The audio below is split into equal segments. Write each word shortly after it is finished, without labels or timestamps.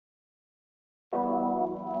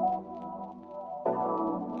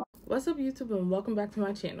What's up YouTube, and welcome back to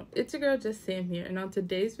my channel. It's your girl Just Sam here, and on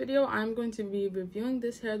today's video I'm going to be reviewing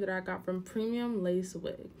this hair that I got from Premium Lace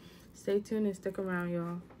Wig. Stay tuned and stick around,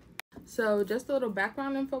 y'all. So just a little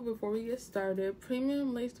background info before we get started.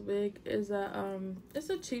 Premium Lace Wig is it's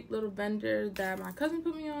a cheap little vendor that my cousin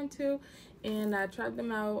put me on to, and I tried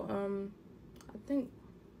them out I think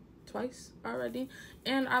twice already,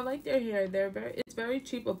 and I like their hair. It's very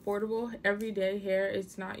cheap, affordable, everyday hair.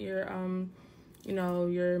 It's not your you know,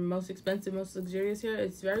 your most expensive, most luxurious hair.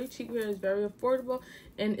 It's very cheap hair, it's very affordable,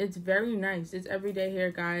 and it's very nice. It's everyday hair,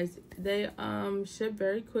 guys. They ship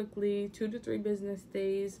very quickly, 2 to 3 business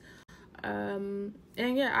days. And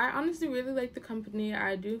yeah, I honestly really like the company.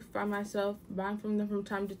 I do find myself buying from them from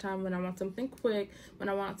time to time when I want something quick, when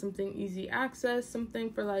I want something easy access,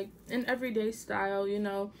 something for like an everyday style, you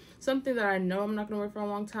know, something that I know I'm not gonna wear for a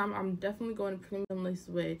long time. I'm definitely going to Premium Lace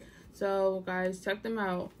Wig. So guys, check them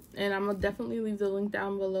out, and I'm gonna definitely leave the link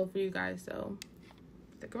down below for you guys, so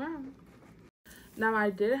stick around. Now, I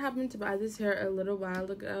did happen to buy this hair a little while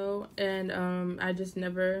ago, and I just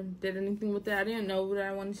never did anything with it. I didn't know what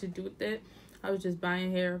I wanted to do with it. I was just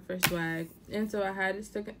buying hair for swag, and so I had it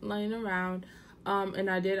stuck laying around. And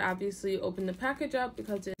I did obviously open the package up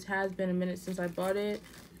because it has been a minute since I bought it.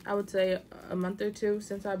 I would say a month or two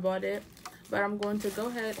since I bought it, but I'm going to go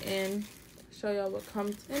ahead and show y'all what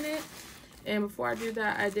comes in it. And before I do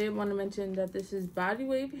that, I did want to mention that this is body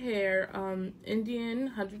wave hair,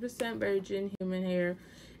 Indian 100% virgin human hair.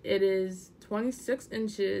 It is 26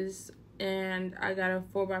 inches, and I got a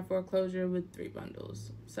 4x4 closure with 3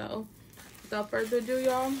 bundles. So without further ado,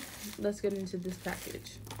 y'all, let's get into this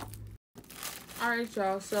package. Alright,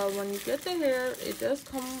 y'all, so when you get the hair, it does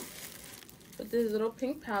come with this little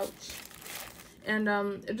pink pouch. And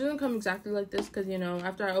it doesn't come exactly like this because, you know,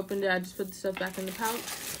 after I opened it, I just put the stuff back in the pouch.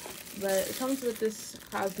 But it comes with this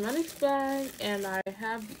cosmetics bag, and I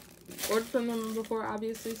have ordered from them before,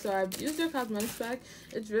 obviously, so I've used their cosmetics bag.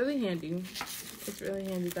 It's really handy. It's really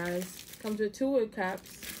handy, guys. It comes with 2 wig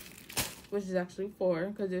caps, which is actually 4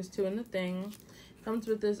 because there's 2 in the thing. It comes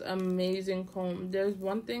with this amazing comb. There's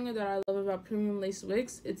one thing that I love about Premium Lace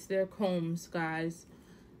Wigs. It's their combs, guys.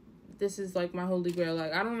 This is like my holy grail.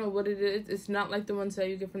 Like, I don't know what it is. It's not like the ones that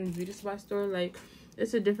you get from the beauty supply store. Like,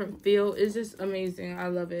 it's a different feel. It's just amazing. I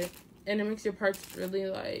love it. And it makes your parts really,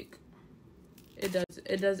 like, it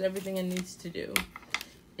does everything it needs to do.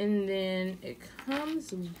 And then it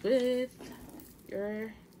comes with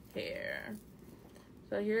your hair.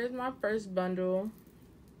 So here's my first bundle.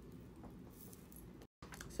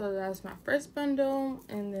 So that's my first bundle,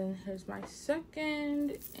 and then here's my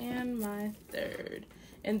second and my third.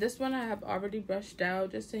 And this one I have already brushed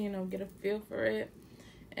out just to, you know, get a feel for it.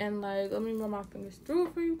 And like, let me run my fingers through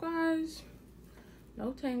it for you guys.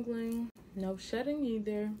 No tangling, no shedding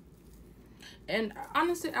either. And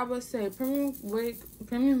honestly, I would say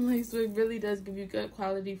Premium Lace Wig really does give you good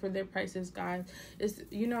quality for their prices, guys. It's,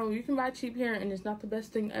 you know, you can buy cheap hair and it's not the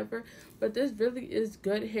best thing ever, but this really is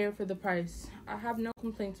good hair for the price. I have no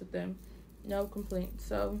complaints with them. No complaints.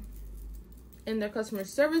 So, and their customer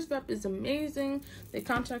service rep is amazing. They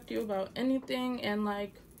contact you about anything, and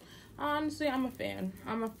like, honestly, I'm a fan.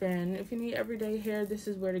 I'm a fan. If you need everyday hair, this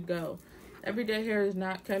is where to go. Everyday hair is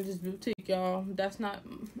not Kendrick's Boutique, y'all. That's not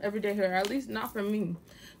everyday hair, at least not for me.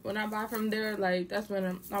 When I buy from there, like, that's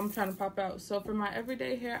when I'm trying to pop out. So for my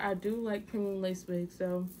everyday hair, I do like Premium Lace Wig.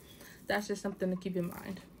 So that's just something to keep in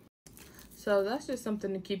mind.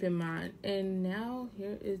 And now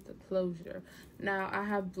here is the closure. Now I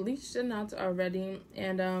have bleached the knots already,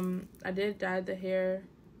 and I did dye the hair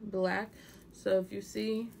black. So if you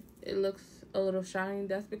see, it looks a little shiny.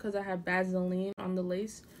 That's because I had Vaseline on the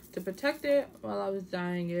lace to protect it while I was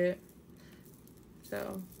dyeing it.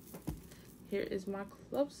 So here is my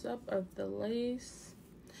close-up of the lace.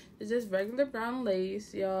 It's just regular brown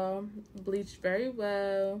lace, y'all. Bleached very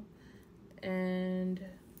well. And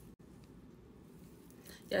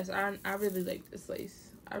yes, I really like this lace.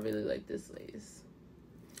 I really like this lace.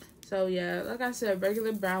 So yeah, like I said,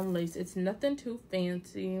 regular brown lace. It's nothing too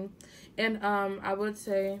fancy. And I would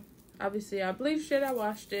say, obviously, I bleached it, I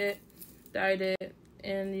washed it, dyed it,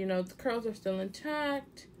 and you know, the curls are still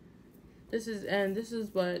intact. This is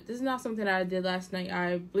not something that I did last night.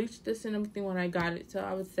 I bleached this and everything when I got it, so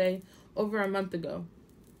I would say over a month ago.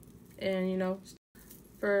 And you know,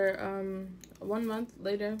 for 1 month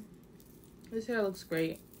later, this hair looks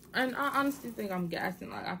great. And I honestly think I'm gassing.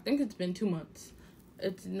 Like, I think it's been 2 months.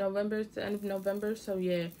 It's November, it's the end of November, so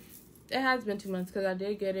yeah, it has been 2 months because I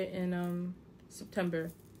did get it in September.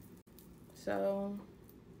 So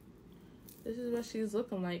this is what she's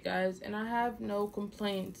looking like, guys. And I have no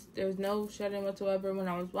complaints. There's no shedding whatsoever when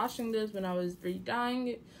I was washing this, when I was re-dyeing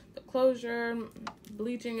it, the closure,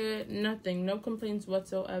 bleaching it, nothing. No complaints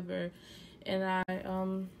whatsoever. And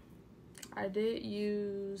I did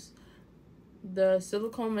use the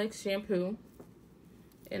silicone mix shampoo.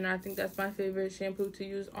 And I think that's my favorite shampoo to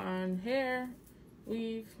use on hair,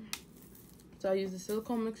 weave. So I use the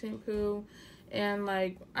silicone mix shampoo. And,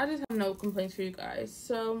 like, I just have no complaints for you guys.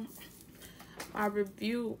 So my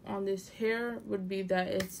review on this hair would be that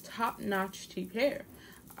it's top-notch cheap hair.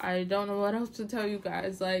 I don't know what else to tell you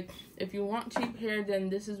guys. Like, if you want cheap hair, then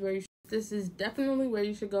this is definitely where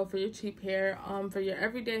you should go for your cheap hair, for your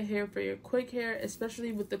everyday hair, for your quick hair,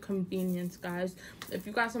 especially with the convenience, guys. If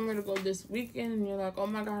you got somewhere to go this weekend and you're like, oh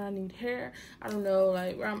my god, I need hair, I don't know,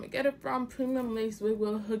 like, where I'm gonna get it from, Premium Lace Wig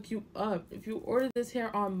will hook you up. If you order this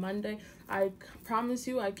hair on Monday, I promise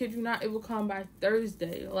you, I kid you not, it will come by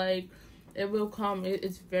Thursday. Like, it will come.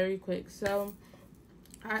 It's very quick. So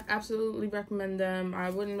I absolutely recommend them. I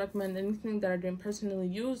wouldn't recommend anything that I didn't personally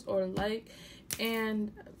use or like.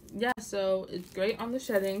 And yeah, so it's great on the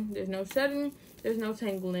shedding. There's no shedding, there's no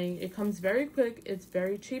tangling. It comes very quick, it's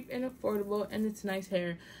very cheap and affordable, and it's nice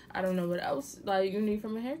hair. I don't know what else like you need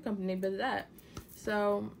from a hair company but that.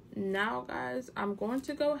 So now, guys, I'm going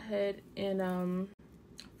to go ahead and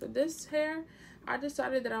for this hair, I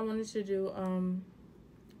decided that I wanted to do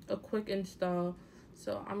a quick install.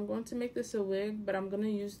 So I'm going to make this a wig, but I'm going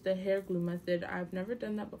to use the hair glue method. I've never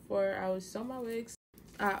done that before. I always sew my wigs.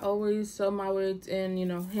 I always sew my wigs and, you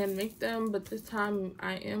know, hand make them, but this time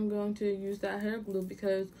I am going to use that hair glue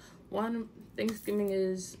because one, Thanksgiving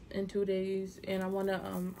is in 2 days, and I want to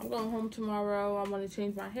I'm going home tomorrow. I want to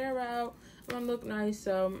change my hair out. I want to look nice,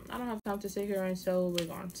 so I don't have time to sit here and sew a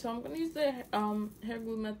wig on. So I'm going to use the hair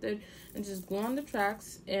glue method and just glue on the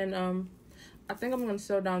tracks, and I think I'm going to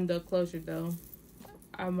sew down the closure though.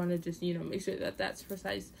 I want to just, you know, make sure that that's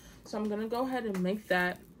precise. So I'm going to go ahead and make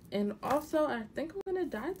that. And also, I think I'm going to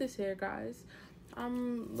dye this hair, guys.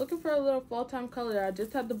 I'm looking for a little fall time color. I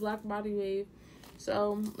just had the black body wave.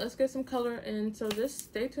 So let's get some color in. So just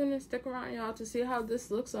stay tuned and stick around, y'all, to see how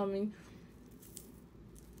this looks on me.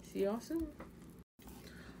 See y'all soon.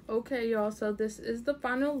 Okay, y'all, so this is the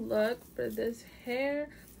final look for this hair.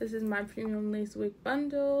 This is my Premium Lace Wig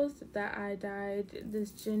bundles that I dyed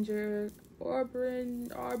this ginger aubrey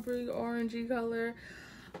orangey color.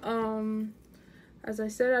 As I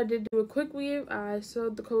said, I did do a quick weave. I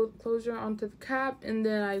sewed the closure onto the cap, and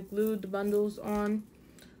then I glued the bundles on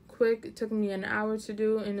quick. It took me an hour to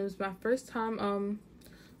do, and it was my first time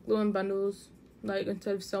gluing bundles, like,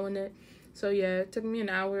 instead of sewing it. So yeah, it took me an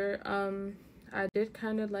hour. I did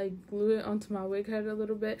kind of like glue it onto my wig head a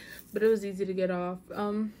little bit, but it was easy to get off.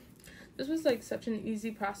 This was like such an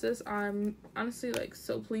easy process. I'm honestly like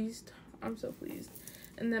so pleased. I'm so pleased.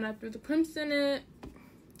 And then I threw the crimson in it,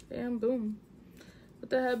 and boom, with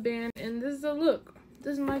the headband. And this is the look.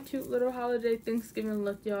 This is my cute little holiday Thanksgiving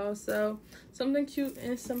look, y'all. So something cute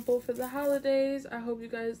and simple for the holidays. I hope you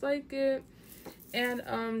guys like it. And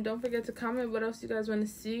don't forget to comment what else you guys want to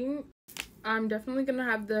see. I'm definitely gonna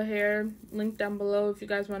have the hair linked down below if you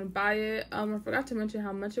guys want to buy it. I forgot to mention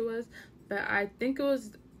how much it was, but I think it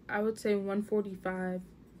was, I would say $145,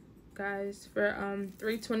 guys, for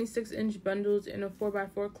 3 26-inch bundles in a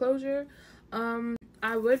 4x4 closure.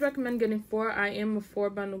 I would recommend getting 4. I am a 4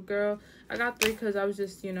 bundle girl. I got 3 because I was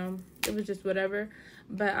just, you know, it was just whatever,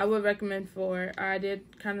 but I would recommend 4. I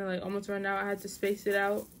did kind of like almost run out. I had to space it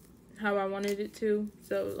out how I wanted it to,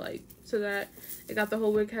 so like so that it got the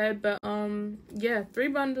whole wig head. But yeah, 3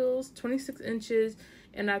 bundles, 26 inches,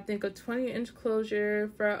 and I think a 20-inch closure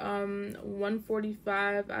for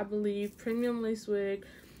 $145, I believe. Premium lace wig.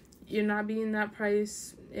 You're not beating that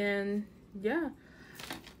price. And yeah,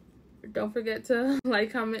 don't forget to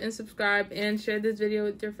like, comment, and subscribe, and share this video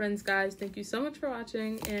with your friends, guys. Thank you so much for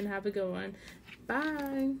watching, and have a good one.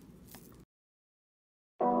 Bye.